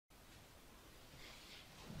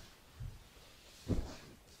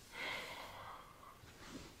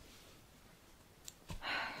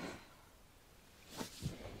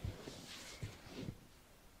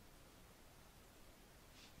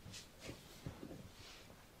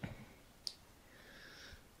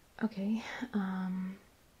Okay, can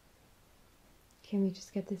we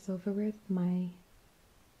just get this over with? My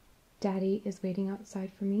daddy is waiting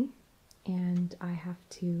outside for me, and I have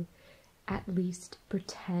to at least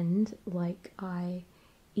pretend like I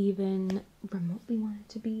even remotely wanted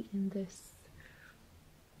to be in this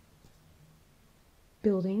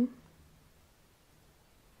building.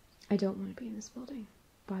 I don't want to be in this building,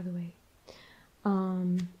 by the way. Oh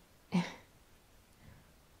my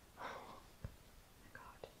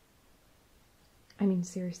god. I mean,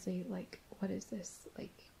 seriously, like, what is this?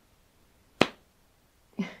 Like,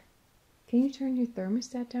 can you turn your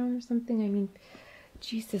thermostat down or something? I mean,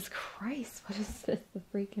 Jesus Christ, what is this? The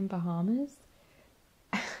freaking Bahamas?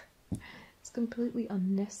 It's completely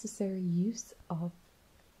unnecessary use of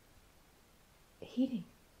heating.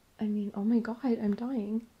 I mean, oh my god, I'm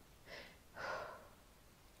dying.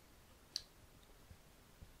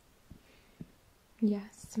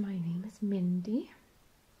 Yes, my name is Mindy.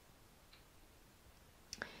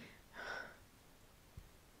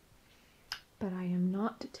 But I am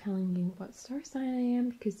not telling you what star sign I am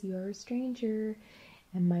because you are a stranger.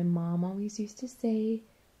 And my mom always used to say,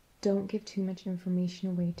 don't give too much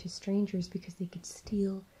information away to strangers because they could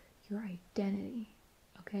steal your identity.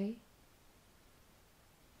 Okay?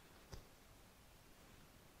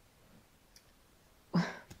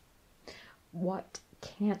 What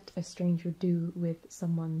can't a stranger do with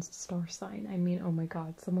someone's star sign? I mean, oh my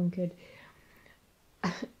god, someone could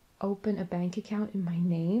open a bank account in my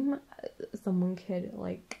name. Someone could,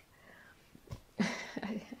 like,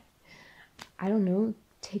 I don't know,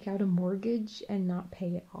 take out a mortgage and not pay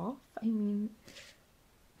it off. I mean,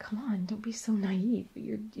 come on, don't be so naive.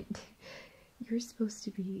 You're supposed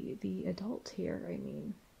to be the adult here. I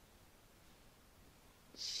mean,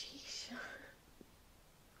 sheesh.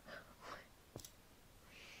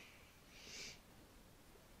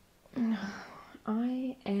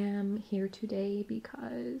 I am here today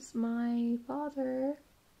because my father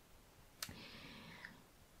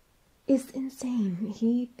is insane.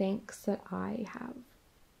 He thinks that I have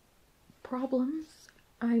problems.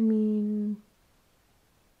 I mean,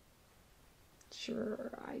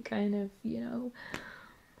 sure, I kind of,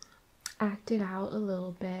 acted out a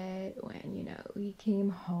little bit when, he came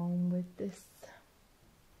home with this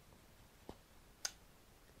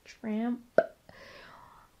tramp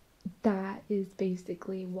that is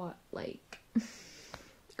basically what, like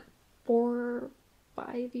 4 or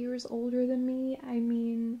 5 years older than me. I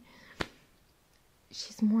mean,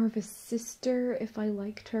 she's more of a sister if I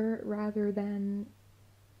liked her rather than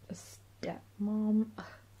a stepmom.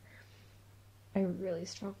 I really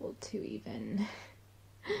struggled to even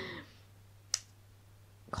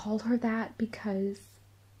call her that because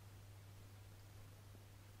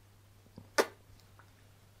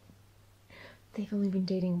they've only been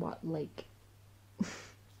dating, what, like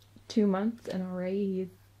 2 months, and already he's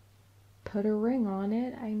put a ring on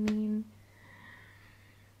it. I mean,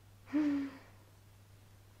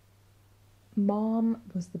 Mom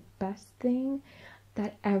was the best thing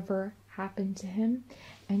that ever happened to him,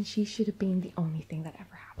 and she should have been the only thing that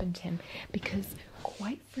ever happened to him, because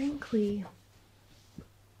quite frankly,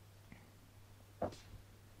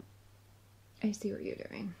 I see what you're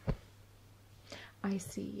doing. I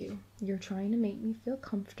see you. You're trying to make me feel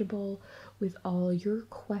comfortable with all your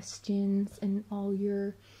questions and all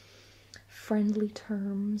your friendly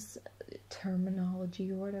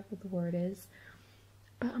terminology, or whatever the word is.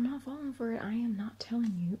 But I'm not falling for it. I am not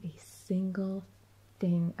telling you a single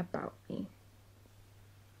thing about me.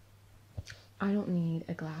 I don't need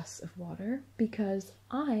a glass of water because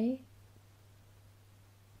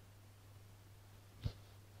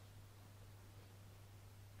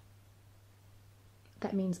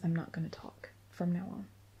that means I'm not going to talk from now on.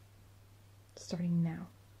 Starting now.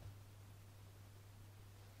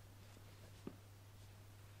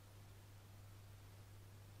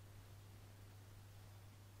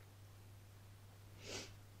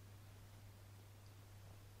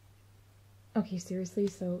 Okay, seriously,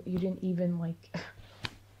 so you didn't even, like,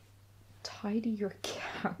 tidy your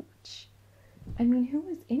couch? I mean, who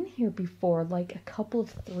was in here before? Like, a couple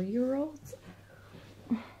of 3-year-olds?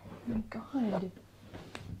 Oh my god.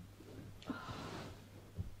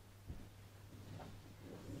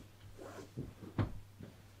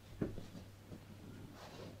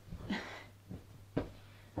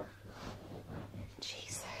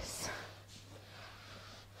 Jesus.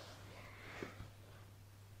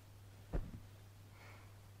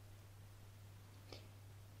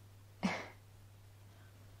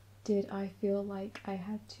 Did I feel like I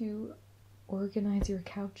had to organize your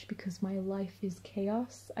couch because my life is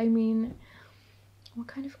chaos? I mean, what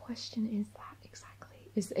kind of question is that exactly?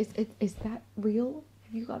 Is that real?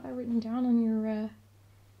 Have you got that written down on your,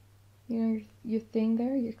 you know, your thing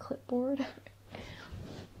there, your clipboard?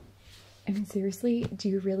 I mean, seriously, do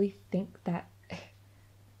you really think that...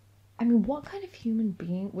 I mean, what kind of human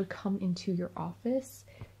being would come into your office,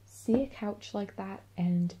 see a couch like that,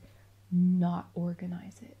 and not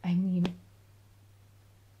organize it? I mean,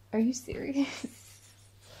 are you serious?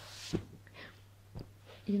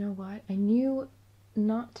 You know what? I knew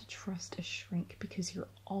not to trust a shrink because you're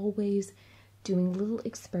always doing little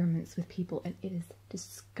experiments with people, and it is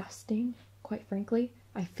disgusting, quite frankly.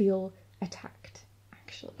 I feel attacked,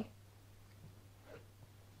 actually.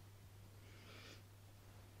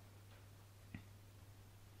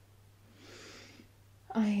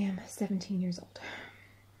 I am 17 years old.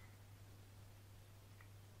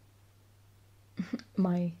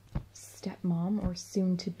 My stepmom, or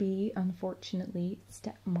soon to be, unfortunately,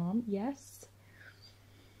 stepmom, yes.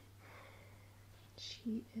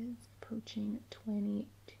 She is approaching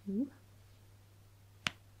 22.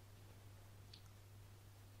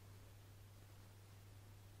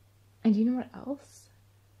 And you know what else?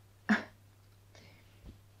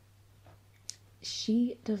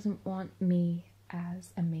 She doesn't want me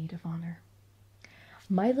as a maid of honor.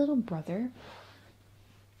 My little brother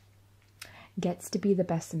gets to be the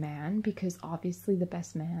best man because obviously the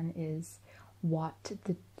best man is what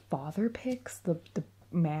the father picks, the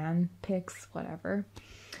man picks, whatever.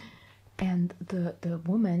 And the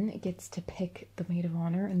woman gets to pick the maid of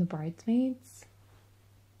honor and the bridesmaids.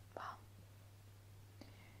 Wow.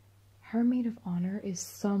 Her maid of honor is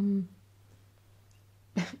some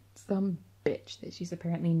bitch that she's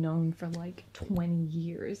apparently known for like 20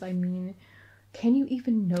 years. I mean, can you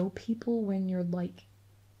even know people when you're like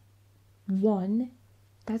 1?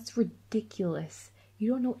 That's ridiculous. You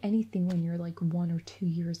don't know anything when you're like 1 or 2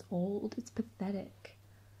 years old. It's pathetic.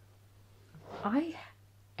 I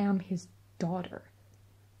am his daughter,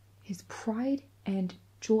 his pride and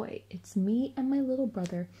joy. It's me and my little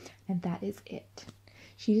brother, and that is it.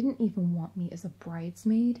 She didn't even want me as a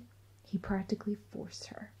bridesmaid. He practically forced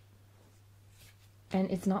her. And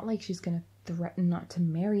it's not like she's gonna threaten not to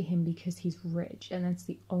marry him because he's rich, and that's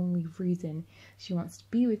the only reason she wants to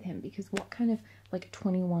be with him. Because what kind of like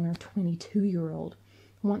 21 or 22-year-old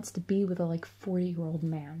wants to be with a like 40-year-old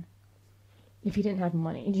man if he didn't have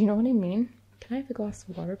money? Do you know what I mean? Can I have a glass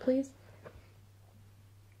of water, please?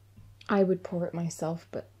 I would pour it myself,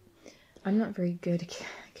 but I'm not very good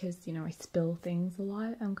because, you know, I spill things a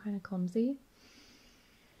lot. I'm kind of clumsy.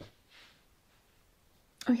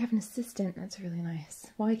 Oh, you have an assistant. That's really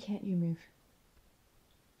nice. Why can't you move?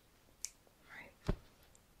 Alright.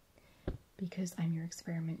 Because I'm your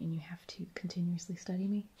experiment and you have to continuously study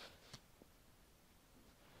me.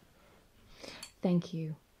 Thank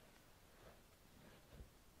you.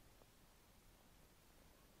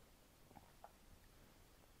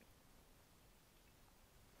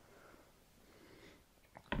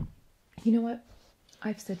 You know what?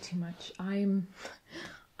 I've said too much. I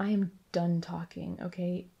am done talking,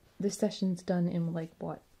 okay? This session's done in like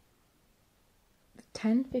what?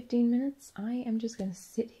 10-15 minutes? I am just gonna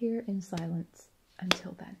sit here in silence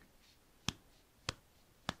until then.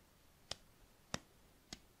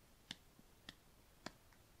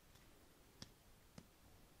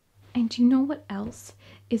 And you know what else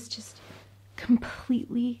is just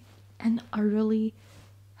completely and utterly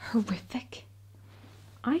horrific?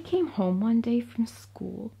 I came home one day from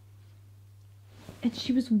school and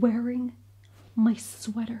she was wearing my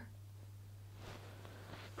sweater.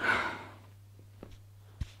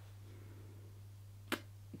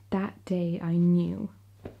 That day I knew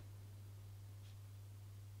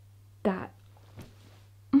that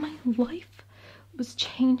my life was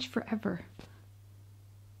changed forever.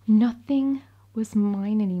 Nothing was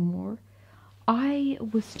mine anymore. I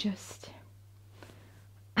was just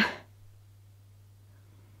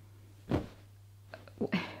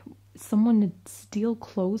someone to steal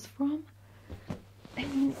clothes from. I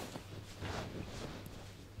mean,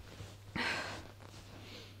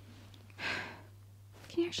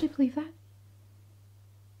 can you actually believe that?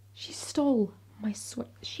 She stole my sweater.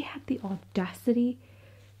 She had the audacity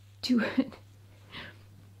to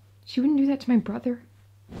she wouldn't do that to my brother.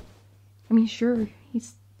 I mean, sure,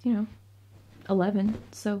 he's, you know, 11,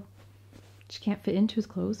 so she can't fit into his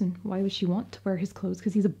clothes, and why would she want to wear his clothes?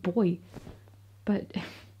 Because he's a boy. But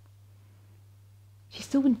she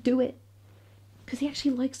still wouldn't do it because he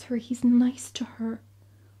actually likes her. He's nice to her.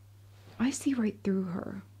 I see right through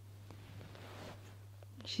her.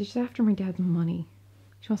 She's just after my dad's money.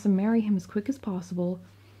 She wants to marry him as quick as possible.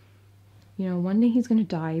 You know, one day he's gonna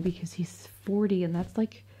die because he's 40, and that's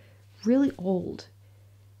like really old,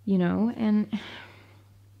 you know. And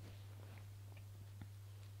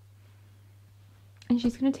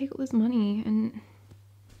she's gonna take all this money, and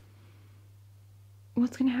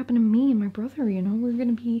what's gonna happen to me and my brother, you know? We're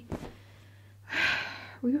gonna be...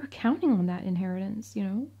 We were counting on that inheritance, you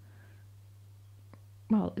know?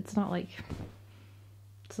 Well, it's not like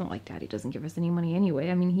Daddy doesn't give us any money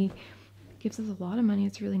anyway. I mean, he gives us a lot of money.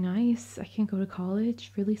 It's really nice. I can go to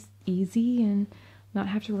college really easy and not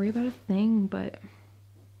have to worry about a thing, but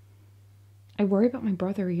I worry about my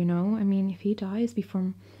brother, you know? I mean, if he dies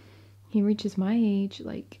before he reaches my age,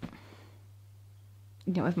 like,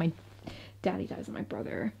 you know, if my daddy dies and my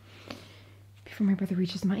brother, before my brother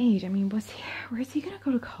reaches my age, I mean, where is he gonna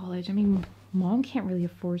go to college? I mean, Mom can't really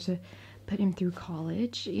afford to put him through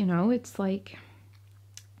college, you know? It's like,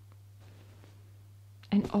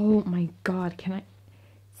 and oh my God,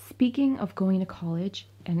 speaking of going to college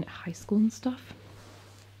and high school and stuff,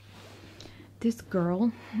 this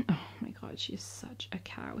girl, oh my God, she's such a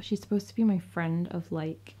cow. She's supposed to be my friend of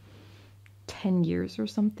like 10 years or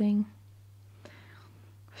something.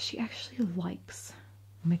 She actually likes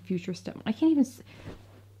my future stepmom. I can't even,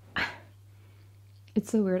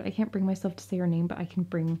 it's so weird. I can't bring myself to say her name, but I can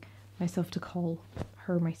bring myself to call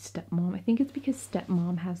her my stepmom. I think it's because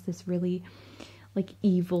stepmom has this really like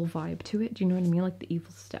evil vibe to it. Do you know what I mean? Like the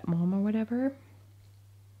evil stepmom or whatever.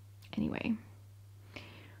 Anyway.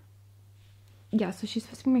 Yeah, so she's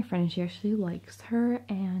supposed to be my friend and she actually likes her,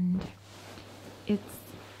 and it's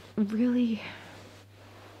really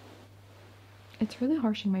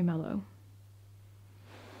harshing my mellow.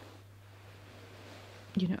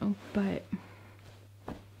 You know, but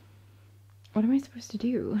what am I supposed to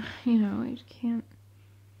do? You know, I just can't.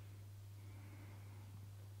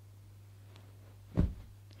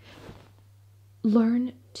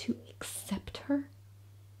 Learn to accept her?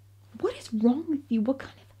 What is wrong with you? What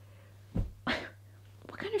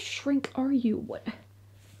kind of shrink are you? What?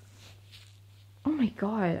 Oh my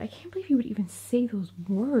God, I can't believe you would even say those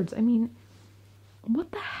words. I mean,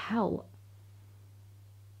 what the hell?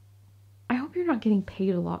 I hope you're not getting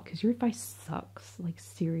paid a lot, because your advice sucks. Like,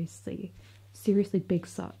 seriously. Seriously, big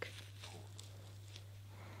suck.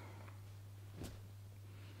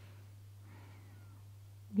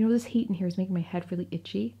 You know, this heat in here is making my head really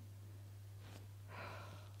itchy.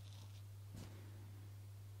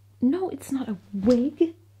 No, it's not a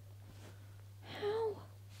wig. How?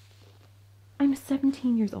 I'm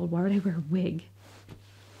 17 years old. Why would I wear a wig?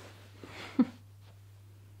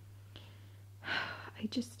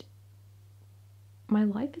 My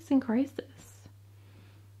life is in crisis.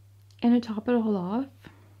 And to top it all off,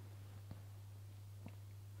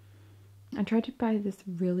 I tried to buy this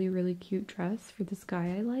really, really cute dress for this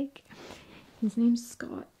guy I like. His name's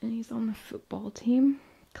Scott, and he's on the football team.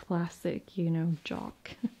 Classic, you know,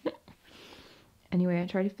 jock. Anyway, I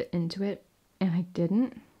tried to fit into it, and I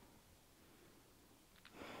didn't.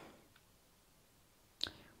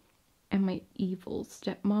 And my evil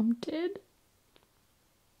stepmom did.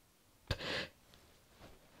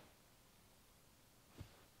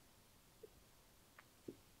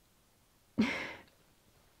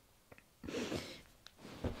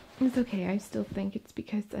 It's okay, I still think it's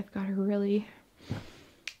because I've got a really,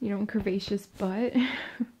 you know, curvaceous butt.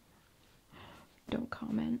 Don't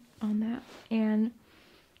comment on that. And,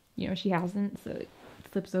 you know, she hasn't, so it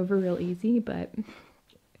slips over real easy, but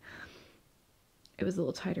it was a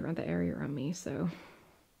little tight around the area around me, so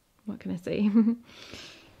what can I say?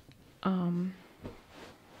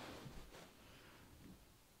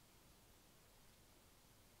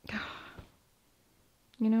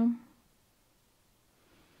 You know,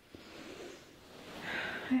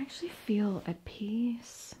 I actually feel at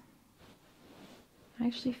peace. I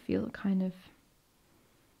actually feel kind of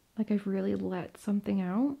like I've really let something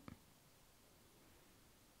out.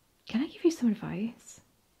 Can I give you some advice?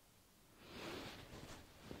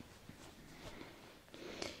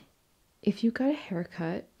 If you got a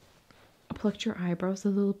haircut, plucked your eyebrows a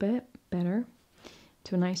little bit better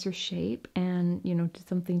to a nicer shape, and, you know, did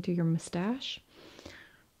something to your mustache,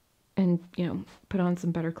 and, you know, put on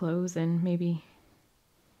some better clothes and maybe,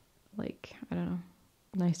 like, I don't know,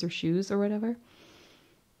 nicer shoes or whatever,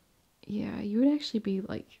 yeah, you would actually be,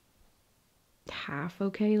 like, half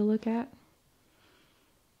okay to look at.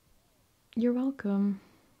 You're welcome.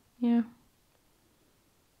 Yeah.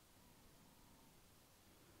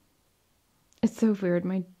 It's so weird.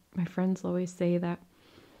 My friends always say that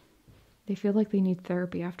they feel like they need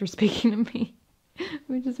therapy after speaking to me,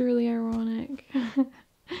 which is really ironic.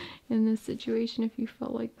 In this situation, if you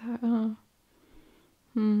felt like that, huh?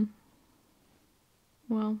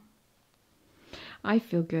 Well, I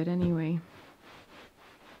feel good anyway.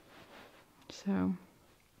 So,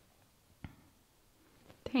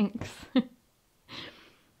 thanks.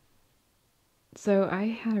 So I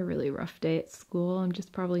had a really rough day at school. I'm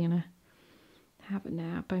just probably gonna have a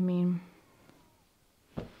nap. I mean,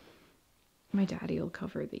 my daddy will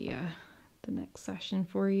cover the next session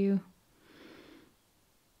for you.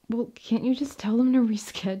 Well, can't you just tell them to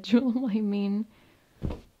reschedule? I mean,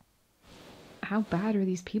 how bad are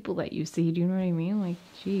these people that you see? Do you know what I mean? Like,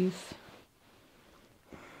 jeez.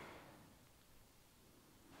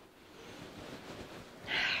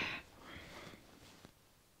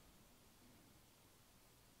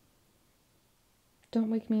 Don't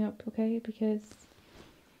wake me up, okay? Because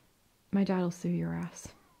my dad will sue your ass.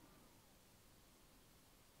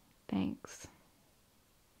 Thanks.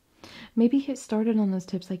 Maybe get started on those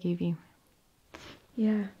tips I gave you.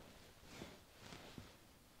 Yeah,